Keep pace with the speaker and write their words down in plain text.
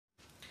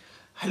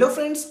Hello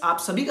friends, आप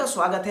सभी का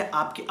स्वागत है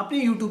आपके अपने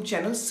यूट्यूब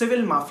चैनल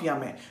सिविल माफिया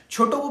में।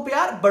 छोटों को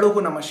प्यार, बड़ों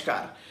को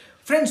नमस्कार।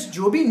 फ्रेंड्स,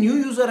 जो भी न्यू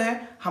यूजर है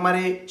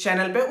हमारे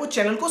चैनल पे, वो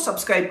चैनल को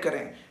सब्सक्राइब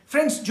करें।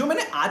 फ्रेंड्स, जो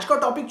मैंने आज का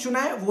टॉपिक चुना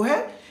है वो है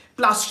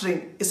प्लास्टरिंग।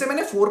 इसे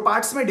मैंने 4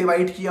 पार्ट्स में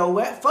डिवाइड किया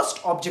हुआ है।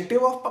 First,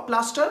 objective of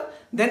plaster,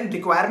 then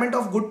requirement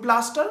of good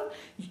plaster,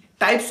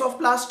 types of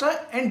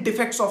plaster and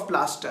defects of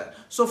plaster.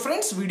 So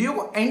friends, video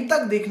को एंड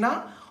तक देखना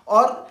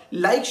और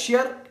लाइक,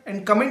 शेयर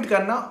एंड कमेंट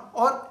करना,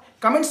 और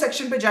कमेंट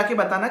सेक्शन पे जाके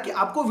बताना कि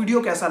आपको वीडियो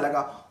कैसा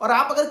लगा। और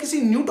आप अगर किसी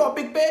न्यू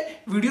टॉपिक पे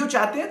वीडियो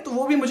चाहते हैं तो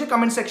वो भी मुझे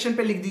कमेंट सेक्शन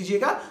पे लिख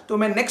दीजिएगा, तो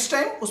मैं नेक्स्ट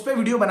टाइम उस पे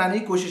वीडियो बनाने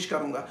की कोशिश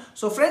करूंगा।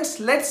 So friends,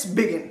 let's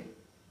begin.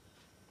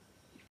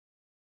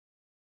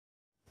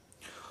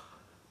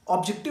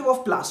 Objective of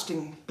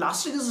plastering.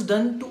 Plastering is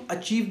done to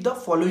achieve the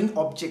following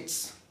objects.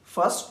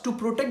 First, to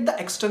protect the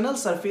external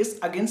surface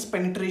against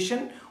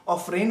penetration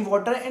of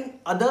rainwater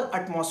and other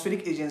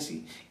atmospheric agency.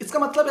 इसका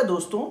मतलब है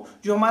दोस्तों,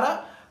 जो हमारा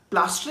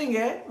प्लास्टरिंग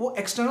है वो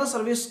एक्सटर्नल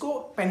सर्फेस को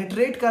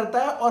penetrate करता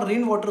है और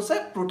रेन वाटर से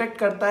प्रोटेक्ट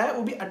करता है,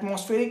 वो भी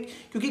एटमॉस्फेरिक,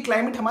 क्योंकि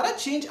क्लाइमेट हमारा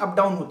चेंज अप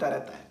डाउन होता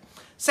रहता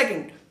है।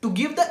 Second, to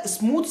give the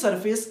smooth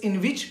surface in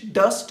which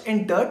dust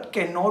and dirt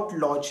can not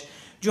laws.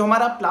 जो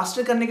हमारा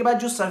प्लास्टर करने के बाद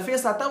जो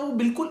सरफेस आता है वो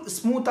बिल्कुल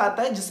स्मूथ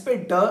आता है, जिसपे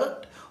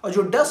डर्ट और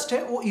जो डस्ट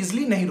है वो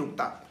इजिली नहीं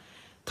रुकता।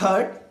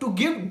 Third, to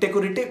give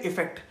decorative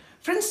effect.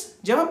 Friends,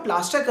 जब हम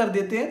प्लास्टर कर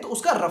देते हैं तो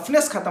उसका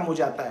रफनेस खत्म हो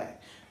जाता है,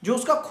 जो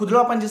उसका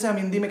खुदरापन जिसे हम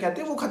हिंदी में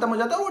कहते हैं वो खत्म हो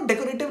जाता है, वो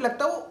डेकोरेटिव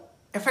लगता है, वो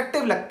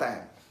इफेक्टिव लगता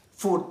है।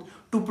 Fourth,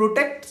 to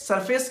protect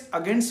surface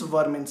against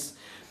वर्मिन्स।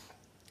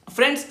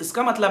 Friends,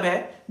 इसका मतलब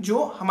है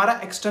जो हमारा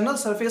एक्सटर्नल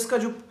सरफेस का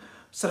जो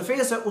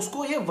सरफेस है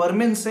उसको ये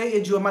वर्मिन से, ये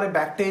जो हमारे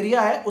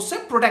बैक्टीरिया है उससे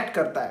प्रोटेक्ट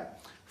करता है।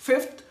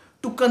 Fifth,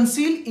 to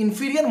conceal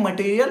inferior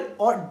material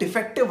और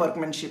डिफेक्टिव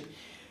वर्कमैनशिप।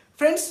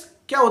 फ्रेंड्स,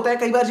 क्या होता है,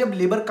 कई बार जब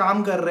लेबर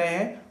काम कर रहे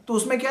हैं तो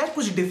उसमें क्या है,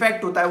 कुछ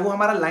डिफेक्ट होता है, वो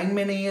हमारा लाइन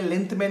में नहीं है,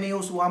 लेंथ में नहीं है,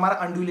 वो हमारा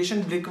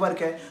अंडुलेशन ब्रिक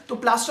वर्क है, तो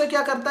प्लास्टर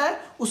क्या करता है,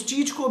 उस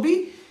चीज को भी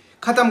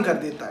खत्म कर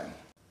देता है।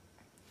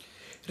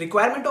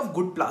 Requirement of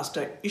good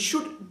plaster, it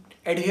should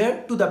adhere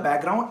to the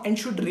background and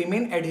should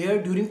remain adhered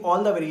during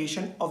all the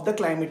variation of the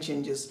climate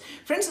changes.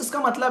 Friends, इसका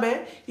मतलब है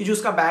कि जो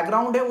उसका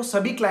बैकग्राउंड है वो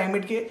सभी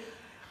क्लाइमेट के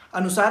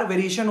अनुसार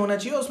वेरिएशन होना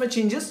चाहिए, उसमें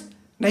चेंजेस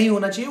नहीं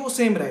होना चाहिए, वो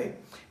सेम रहे।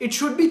 It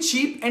should be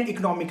cheap and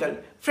economical.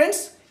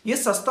 Friends, ये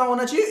सस्ता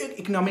होना चाहिए,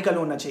 इकोनॉमिकल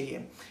होना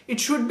चाहिए। It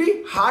should be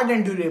hard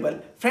and durable.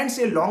 Friends,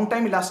 ये लॉन्ग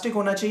टाइम इलास्टिक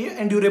होना चाहिए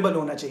एंड ड्यूरेबल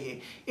होना चाहिए।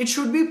 It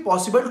should be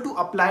possible to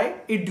apply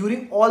it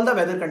during all the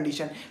weather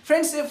condition.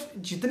 Friends,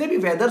 जितने भी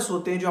वेदर्स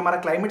होते हैं, जो हमारा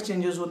क्लाइमेट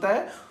चेंजेस होता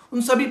है,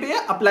 उन सभी पे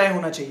अप्लाई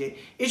होना चाहिए।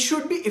 It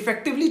should be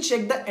effectively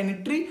check the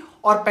entry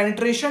और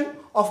penetration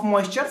of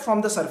moisture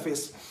from the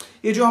surface.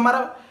 ये जो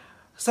हमारा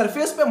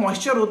सरफेस पे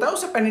मॉइस्चर होता है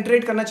उसे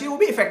पेनिट्रेट करना चाहिए, वो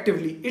भी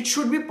effectively. It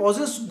should be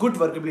pauses good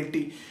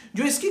workability.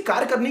 जो इसकी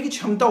कार्य करने की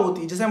क्षमता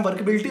होती है, जिसे हम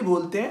वर्केबिलिटी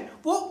बोलते हैं,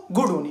 वो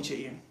गुड होनी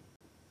चाहिए।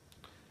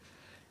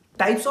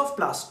 Types of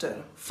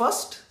plaster.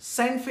 First,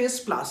 sand face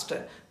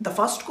plaster. The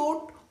first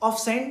coat of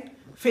sand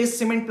face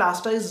cement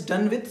plaster is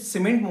done with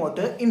cement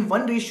mortar in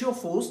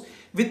 1:4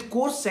 with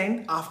coarse sand.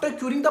 After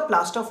curing the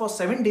plaster for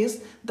 7 days,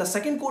 the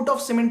second coat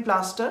of cement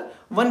plaster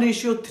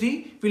 1:3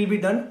 will be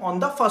done on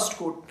the first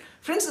coat.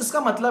 Friends,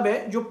 इसका मतलब है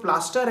जो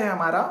plaster है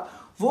हमारा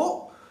वो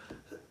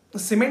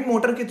cement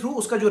motor के through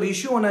उसका जो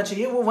रेशियो होना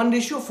चाहिए वो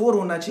 1:4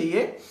 होना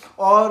चाहिए,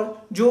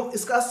 और जो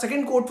इसका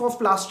सेकेंड कोट ऑफ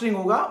प्लास्टरिंग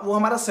होगा वो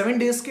हमारा 7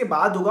 डेज के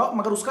बाद होगा,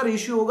 मगर उसका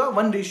रेशियो होगा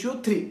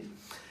 1:3।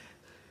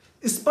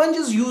 Sponge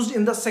is used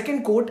in the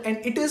second coat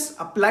and it is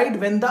applied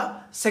when the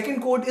second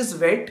coat is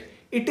wet.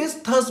 It is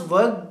thus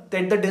worked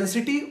that the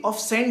density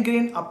of sand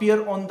grain appear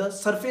on the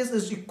surface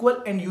is equal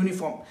and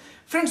uniform.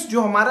 Friends,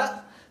 जो हमारा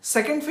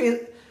second phase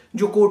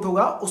जो coat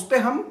होगा उस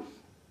पर हम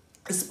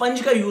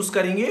sponge का use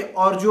करेंगे,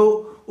 और जो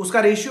उसका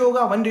रेशियो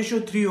होगा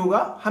 1:3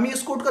 होगा। हम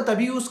इस कोट का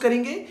तभी यूज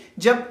करेंगे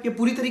जब ये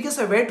पूरी तरीके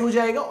से वेट हो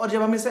जाएगा, और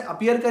जब हम इसे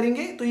अपीयर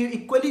करेंगे तो ये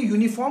इक्वली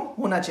यूनिफॉर्म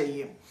होना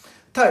चाहिए।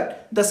 Third,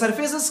 the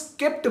surface is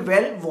kept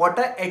well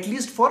water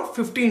at least for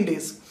 15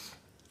 days.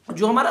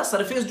 जो हमारा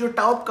सरफेस जो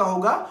टॉप का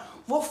होगा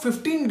वो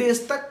 15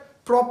 डेज तक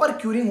प्रॉपर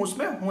क्यूरिंग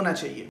उसमें होना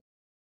चाहिए।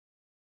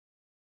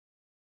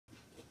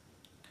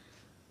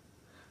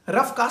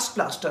 Rough cast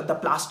plaster. The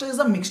plaster is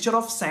a mixture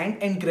of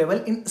sand and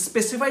gravel in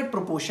specified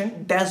proportion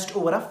dashed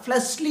over a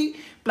fleshly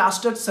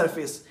plastered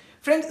surface.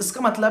 Friends,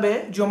 इसका मतलब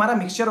है जो हमारा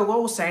मिक्सचर होगा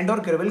वो सैंड और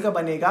ग्रेवल का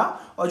बनेगा,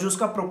 और जो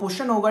उसका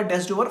प्रोपोर्शन होगा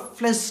dashed over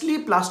fleshly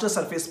plaster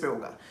surface पे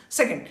होगा।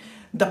 Second,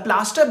 the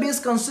plaster base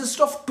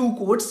consist of 2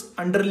 quotes,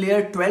 under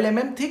layer 12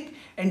 mm thick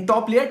and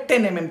top layer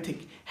 10 mm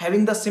thick,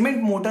 having the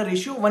cement motor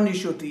ratio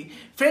 1:3।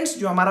 Friends,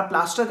 जो हमारा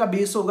प्लास्टर का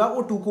बेस होगा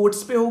वो 2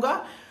 कोट्स पे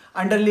होगा,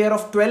 under layer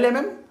of 12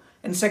 mm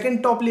and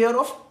second top layer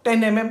of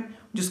 10 mm,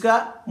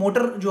 जिसका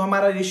motor जो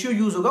हमारा रेशियो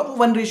यूज होगा वो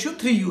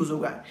 1:3 यूज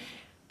होगा।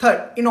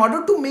 Third, in order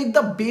to make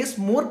the base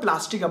more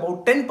plastic, about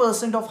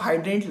 10% of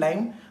hydrated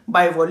lime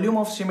by volume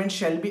of cement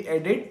shall be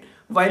added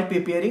while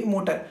preparing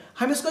mortar.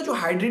 हम इसका जो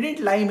hydrated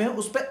lime है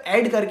उस पर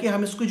ऐड करके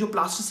हम इसकी जो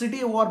प्लास्टिसिटी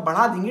है वो और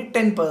बढ़ा देंगे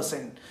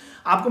 10%।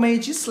 आपको मैं ये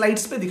चीज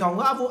स्लाइड्स पे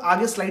दिखाऊंगा, आप वो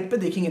आगे स्लाइड पे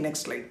देखेंगे,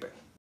 नेक्स्ट स्लाइड पे।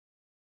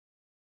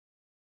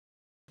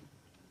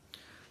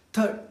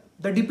 Third,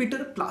 the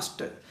depicted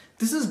plaster.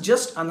 This is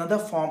just another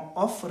form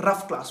of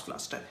rough class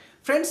plaster.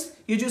 Friends,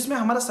 ये जो इसमें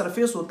हमारा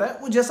सरफेस होता है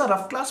वो जैसा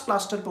रफ क्लास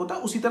प्लास्टर पे होता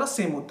है उसी तरह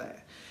सेम होता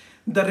है.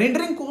 The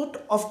rendering coat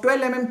of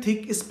 12 mm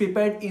thick is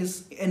prepared is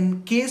in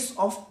case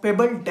of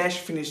pebble dash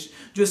finish.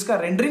 जो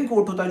इसका rendering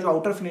coat होता है, जो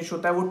outer finish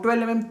होता है, वो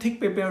 12 mm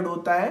thick prepared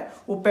होता है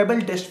वो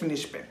pebble dash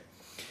finish पे.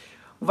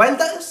 While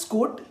the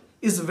coat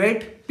is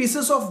wet,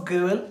 pieces of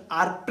gravel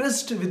are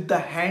pressed with the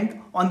hand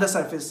on the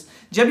surface.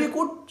 जब ये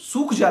कोट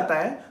सूख जाता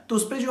है तो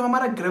उस पर जो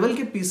हमारा ग्रेवल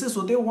के पीसेस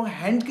होते हैं वो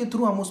हैंड के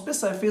थ्रू हम उस पर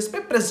सरफेस पे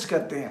प्रेस्ड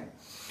करते हैं.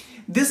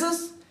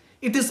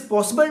 It is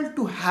possible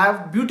to have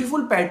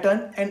beautiful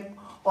pattern and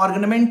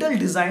ornamental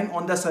design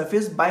on the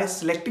surface by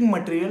selecting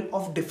material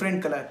of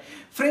different color.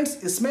 Friends,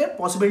 इसमें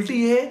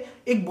पॉसिबिलिटी ये है,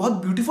 एक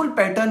बहुत ब्यूटीफुल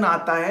पैटर्न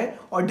आता है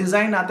और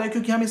डिजाइन आता है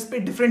क्योंकि हम इस पे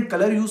डिफरेंट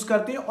कलर यूज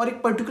करते हैं और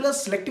एक पर्टिकुलर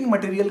सिलेक्टिंग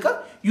मटेरियल का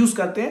यूज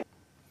करते हैं.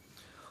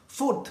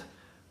 Fourth,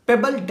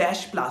 pebble dash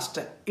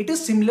plaster. It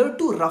is similar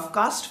to rough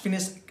cast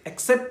finish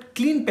except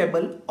clean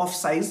pebble of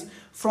size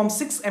from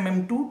 6 mm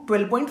to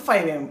 12.5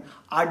 mm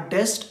are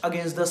dashed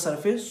against the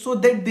surface so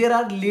that they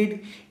are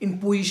laid in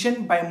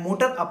position by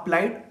motor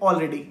applied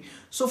already.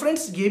 So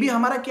friends, ये भी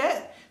हमारा क्या है,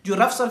 जो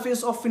rough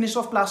surface of finish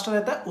off plaster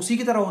रहता है उसी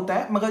की तरह होता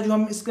है, मगर जो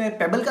हम इसके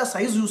पेबल का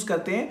साइज यूज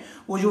करते हैं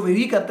वो जो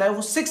वेरी करता है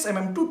वो 6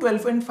 mm to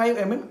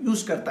 12.5 mm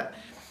यूज करता है.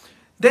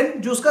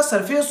 देन जो उसका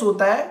सरफेस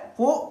होता है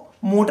वो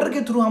मोटर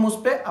के थ्रू हम उस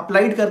पर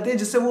अप्लाइड करते हैं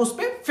जिससे वो उस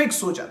पर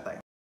फिक्स हो जाता है.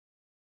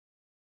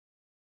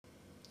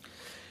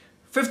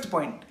 Fifth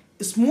point,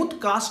 smooth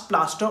cast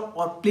plaster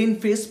और plane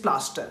face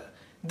plaster.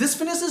 This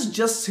finish is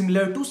just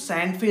similar to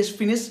sand face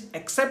finish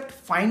accept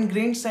fine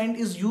grain sand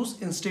is use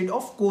instead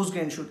of coarse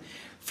grain should.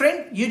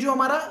 Friend, ये जो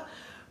हमारा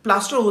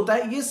प्लास्टर होता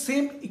है ये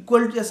सेम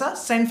इक्वल जैसा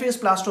sand face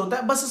plaster होता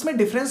है, बस इसमें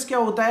डिफरेंस क्या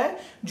होता है,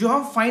 जो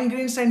हम फाइन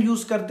ग्रेन सैंड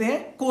यूज करते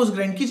हैं कोर्स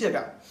ग्रेन की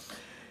जगह.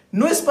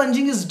 No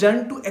spongin is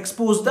done to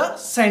expose the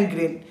sand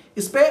grain.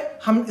 इस पे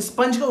हम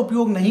स्पंज का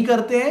उपयोग नहीं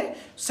करते हैं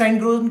सैंड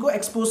ग्रेन को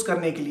एक्सपोज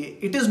करने के लिए.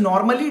 It is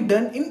normally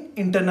done in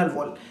internal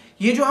wall.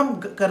 ये जो हम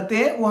करते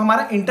हैं वो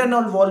हमारा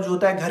इंटरनल वॉल जो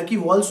होता है, घर की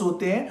वॉल्स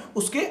होते हैं,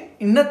 उसके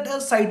इनर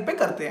साइड पे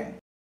करते हैं.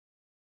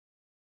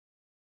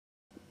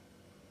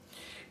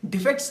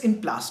 Defects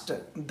in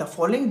plaster. The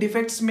following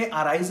defects में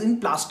arise in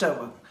plaster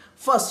work.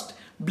 First,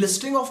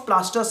 blistering of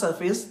plaster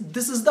surface.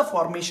 This is the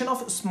formation of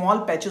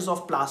small patches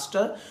of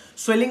plaster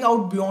swelling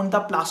out beyond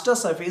the plaster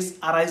surface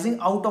arising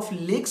out of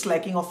lakes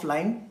lacking of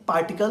lime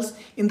particles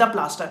in the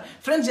plaster.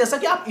 Friends, जैसा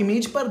कि आप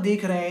image पर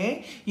देख रहे हैं,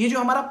 ये जो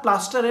हमारा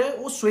प्लास्टर है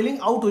वो स्वेलिंग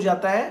आउट हो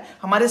जाता है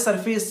हमारे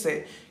सरफेस से.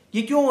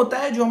 ये क्यों होता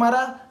है, जो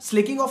हमारा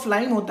स्लेकिंग ऑफ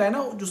लाइम होता है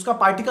ना, जिसका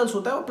पार्टिकल्स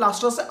होता है वो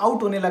प्लास्टर से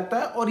आउट होने लगता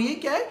है और ये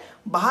क्या है,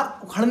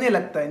 बाहर उखड़ने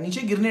लगता है,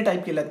 नीचे गिरने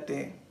टाइप के लगते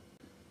हैं.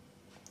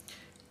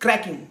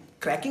 Cracking.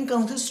 Cracking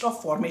consists of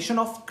formation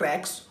of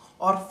cracks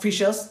or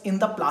fissures in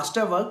the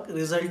plaster work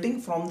resulting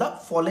from the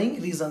following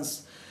reasons.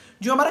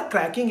 जो हमारा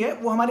क्रैकिंग है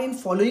वो हमारे इन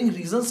फॉलोइंग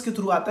रीजंस के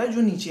थ्रू आता है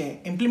जो नीचे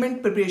हैं.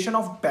 Implement preparation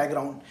of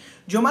background.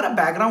 जो हमारा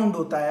बैकग्राउंड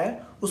होता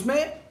है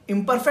उसमें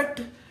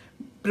इम्परफेक्ट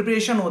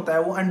प्रिपरेशन होता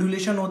है, वो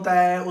अंडुलेशन होता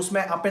है,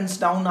 उसमें अप एंड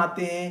डाउन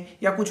आते हैं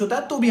या कुछ होता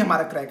है तो भी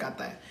हमारा क्रैक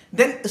आता है.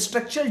 Then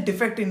structural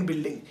defect in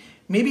building.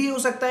 मे भी ये हो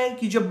सकता है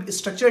कि जब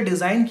स्ट्रक्चर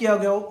डिजाइन किया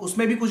गया हो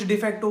उसमें भी कुछ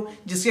डिफेक्ट हो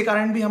जिसके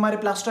कारण भी हमारे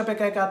प्लास्टर पे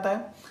क्रैक आता है.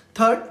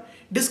 Third,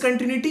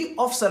 discontinuity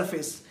of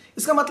surface.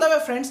 इसका मतलब है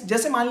फ्रेंड्स,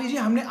 जैसे मान लीजिए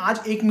हमने आज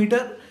 1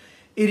 मीटर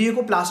एरिया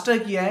को प्लास्टर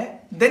किया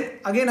है, देन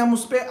अगेन हम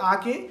उस पर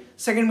आके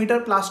 2 मीटर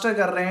प्लास्टर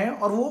कर रहे हैं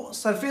और वो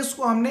सरफेस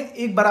को हमने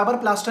एक बराबर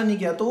प्लास्टर नहीं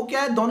किया, तो वो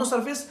क्या है, दोनों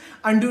सरफेस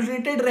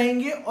अनड्यूलेटेड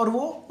रहेंगे और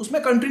वो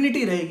उसमें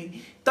कंटिन्यूटी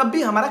रहेगी, तब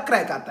भी हमारा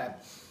क्रैक आता है.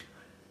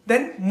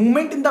 Then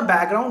movement in the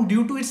background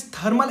due to its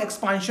thermal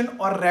expansion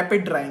or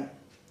rapid drying.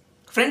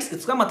 Friends,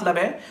 इसका मतलब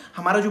है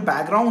हमारा जो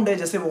बैकग्राउंड है,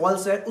 जैसे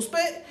वॉल्स है, उस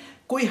पर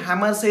कोई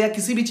हैमर से या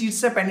किसी भी चीज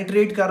से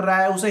पेनिट्रेट कर रहा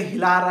है, उसे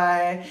हिला रहा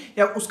है,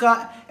 या उसका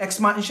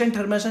एक्सपांशन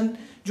थर्मेशन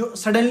जो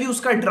सडनली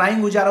उसका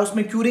ड्राइंग हो जा रहा है,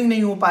 उसमें क्यूरिंग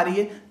नहीं हो पा रही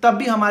है, तब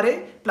भी हमारे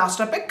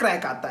प्लास्टर पे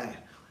क्रैक आता है.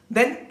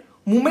 Then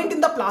movement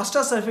in the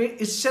plaster surface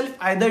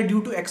itself either due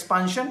to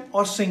expansion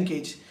और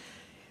श्रिंकेज.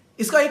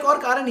 इसका एक और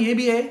कारण ये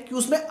भी है कि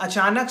उसमें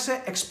अचानक से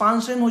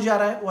एक्सपांशन हो जा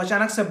रहा है, वो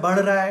अचानक से बढ़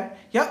रहा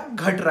है या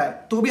घट रहा है,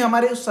 तो भी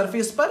हमारे उस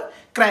सरफेस पर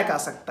क्रैक आ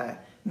सकता है.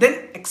 Then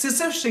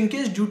excessive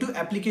shrinkage due two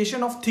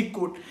application of thick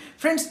coat.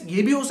 Friends,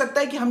 ये भी हो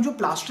सकता है कि हम जो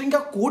प्लास्टरिंग का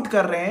कोट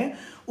कर रहे हैं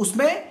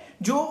उसमें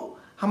जो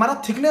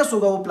हमारा थिकनेस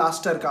होगा वो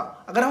प्लास्टर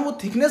का, अगर हम वो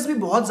थिकनेस भी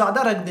बहुत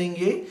ज्यादा रख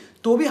देंगे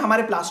तो भी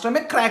हमारे प्लास्टर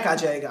में क्रैक आ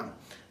जाएगा.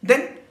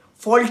 Then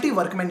faulty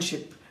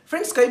workmanship.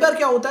 फ्रेंड्स, कई बार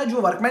क्या होता है,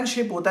 जो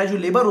वर्कमैनशिप होता है, जो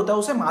लेबर होता है,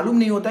 उसे मालूम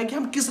नहीं होता है कि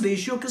हम किस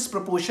रेशियो, किस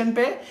प्रोपोर्शन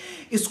पे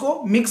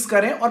इसको मिक्स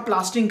करें और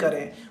प्लास्टिंग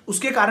करें,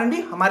 उसके कारण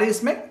भी हमारे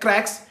इसमें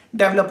क्रैक्स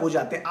डेवलप हो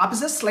जाते हैं. आप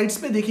इसे स्लाइड्स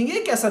पे देखेंगे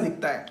कैसा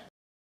दिखता है.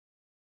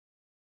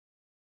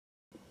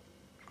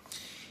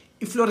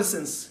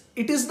 Efflorescence.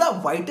 It is the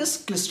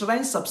whitest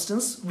crystalline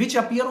substance which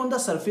appear on the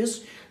surface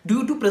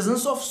due to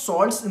presence of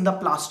salts in the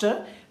plaster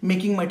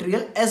making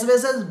material as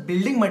well as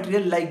building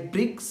material like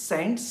brick,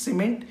 sand,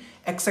 cement,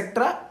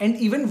 etc.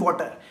 and even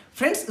water.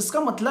 Friends, इसका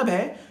मतलब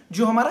है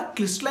जो हमारा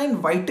crystalline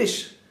whitish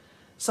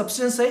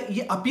substance है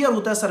ये appear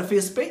होता है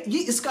surface पे। ये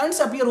इस कारण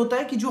से अपीयर होता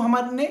है कि जो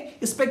हमारे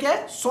इस पे क्या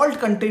है, सॉल्ट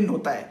कंटेंट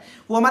होता है।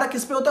 वो हमारा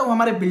किस पे होता है, वो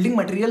हमारे बिल्डिंग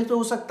मटेरियल पे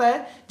हो सकता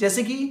है,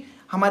 जैसे कि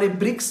हमारे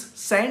ब्रिक्स,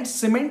 सैंड,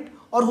 सीमेंट,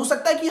 और हो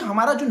सकता है कि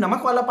हमारा जो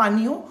नमक वाला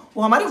पानी हो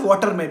वो हमारे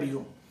वाटर में भी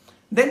हो।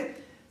 Then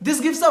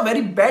this gives a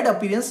very bad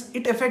appearance,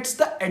 it affects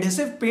the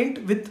adhesive paint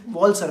with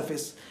wall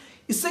surface.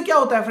 इससे क्या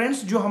होता है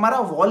फ्रेंड्स, जो हमारा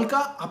वॉल का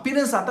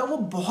अपीयरेंस आता है वो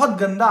बहुत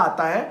गंदा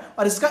आता है,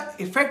 और इसका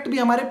इफेक्ट भी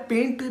हमारे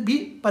पेंट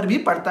पर भी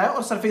पड़ता है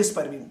और सरफेस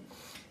पर भी।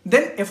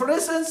 Then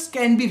efflorescence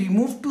can be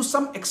removed to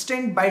some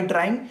extent by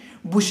drying,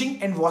 bushing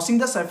and washing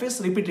the surface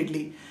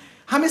repeatedly.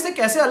 हम इसे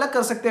कैसे अलग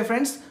कर सकते हैं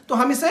फ्रेंड्स, तो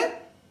हम इसे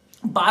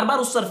बार बार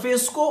उस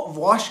सरफेस को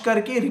वॉश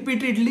करके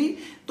रिपीटेडली,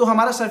 तो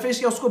हमारा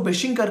सरफेस या उसको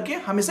ब्रशिंग करके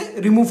हम इसे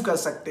रिमूव कर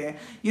सकते हैं।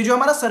 ये जो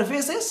हमारा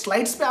सरफेस है,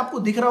 स्लाइड्स पे आपको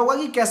दिख रहा होगा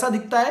कि कैसा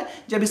दिखता है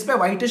जब इस पे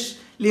व्हाइटिश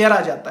लेयर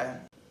आ जाता है।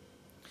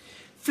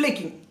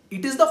 Flaking.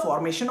 It is the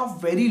formation of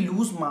very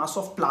loose mass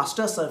of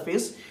plaster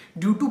surface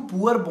due to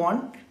poor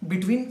bond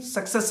between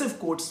successive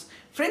coats.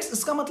 Friends,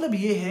 इसका मतलब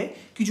ये है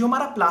कि जो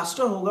हमारा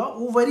प्लास्टर होगा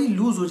वो वेरी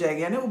लूज हो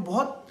जाएगा, यानी वो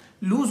बहुत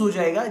लूज हो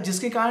जाएगा,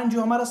 जिसके कारण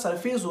जो हमारा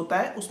सरफेस होता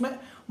है उसमें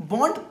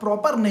बॉन्ड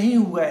प्रॉपर नहीं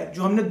हुआ है।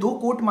 जो हमने 2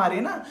 कोट मारे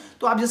ना,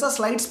 तो आप जैसा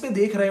स्लाइड्स पे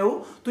देख रहे हो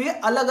तो ये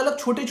अलग अलग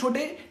छोटे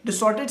छोटे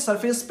डिस्टॉर्टेड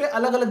सरफेस पे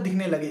अलग अलग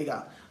दिखने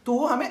लगेगा, तो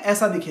वो हमें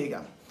ऐसा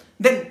दिखेगा।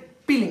 Then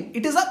peeling.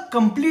 It is a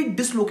complete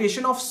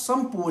dislocation of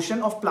some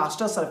portion of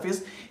plaster surface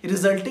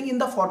resulting in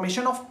the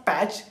formation of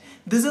patch.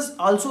 This is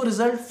also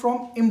result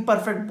from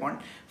imperfect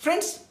bond.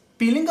 Friends,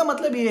 peeling का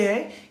मतलब ये है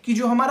कि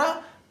जो हमारा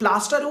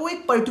प्लास्टर है वो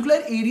एक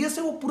पर्टिकुलर एरिया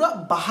से वो पूरा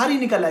बाहर ही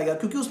निकल आएगा,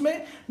 क्योंकि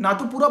उसमें ना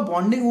तो पूरा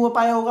बॉन्डिंग हो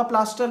पाया होगा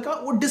प्लास्टर का,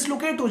 वो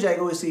डिसलोकेट हो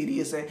जाएगा इस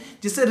एरिया से,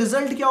 जिससे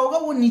रिजल्ट क्या होगा,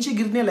 वो नीचे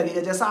गिरने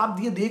लगेगा। जैसा आप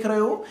ये देख रहे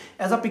हो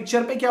एज अ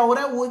पिक्चर पे क्या हो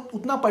रहा है, वो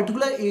उतना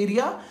पर्टिकुलर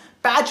एरिया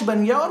पैच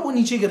बन गया और वो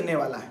नीचे गिरने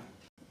वाला है।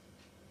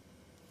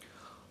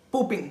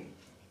 Popping.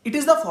 It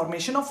is the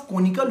formation of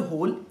conical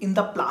hole in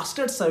the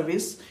plastered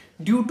surface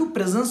due to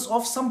presence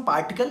of some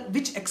particle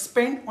which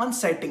expand on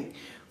setting.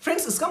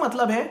 Friends, इसका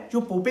मतलब है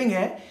जो पोपिंग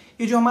है,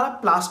 ये जो हमारा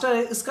प्लास्टर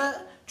है, इसका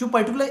जो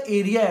पर्टिकुलर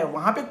एरिया है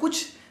वहाँ पे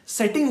कुछ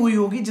सेटिंग हुई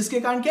होगी, जिसके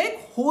कारण क्या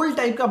एक होल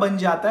टाइप का बन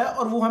जाता है,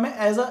 और वो हमें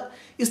एज अ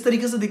इस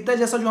तरीके से दिखता है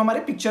जैसा जो हमारे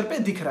पिक्चर पे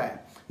दिख रहा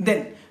है।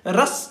 Then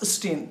rust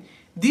stand.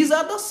 These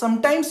are the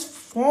sometimes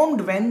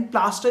formed when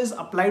plaster is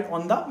applied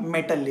on the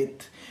metal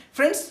lathe.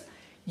 Friends,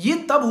 ये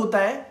तब होता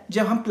है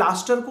जब हम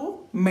प्लास्टर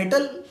को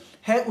मेटल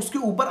है उसके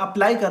ऊपर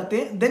अप्लाई करते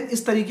हैं, देन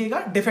इस तरीके का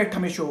डिफेक्ट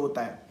हमें शो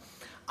होता है।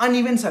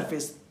 Uneven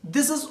surface.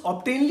 This is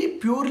ऑब्टेनली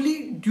purely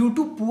due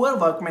to poor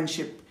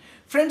workmanship.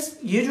 Friends,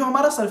 ये जो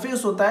हमारा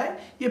सरफेस होता है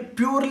ये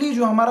प्योरली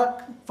जो हमारा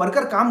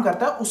वर्कर काम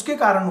करता है उसके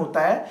कारण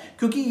होता है,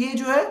 क्योंकि ये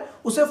जो है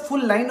उसे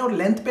फुल लाइन और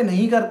लेंथ पे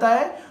नहीं करता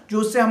है,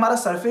 जो उससे हमारा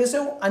सरफेस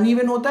है वो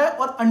अनइवन होता है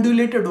और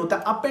अनड्यूलेटेड होता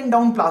है, अप एंड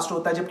डाउन प्लास्टर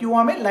होता है, जबकि वो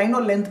हमें लाइन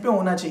और लेंथ पे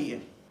होना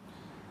चाहिए।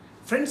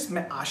 फ्रेंड्स,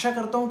 मैं आशा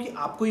करता हूं कि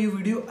आपको ये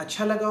वीडियो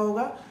अच्छा लगा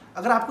होगा।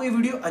 अगर आपको ये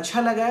वीडियो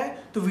अच्छा लगा है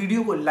तो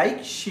वीडियो को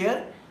लाइक,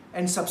 शेयर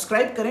एंड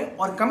सब्सक्राइब करें,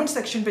 और कमेंट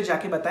सेक्शन पे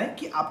जाके बताएं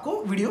कि आपको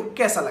वीडियो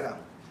कैसा लगा।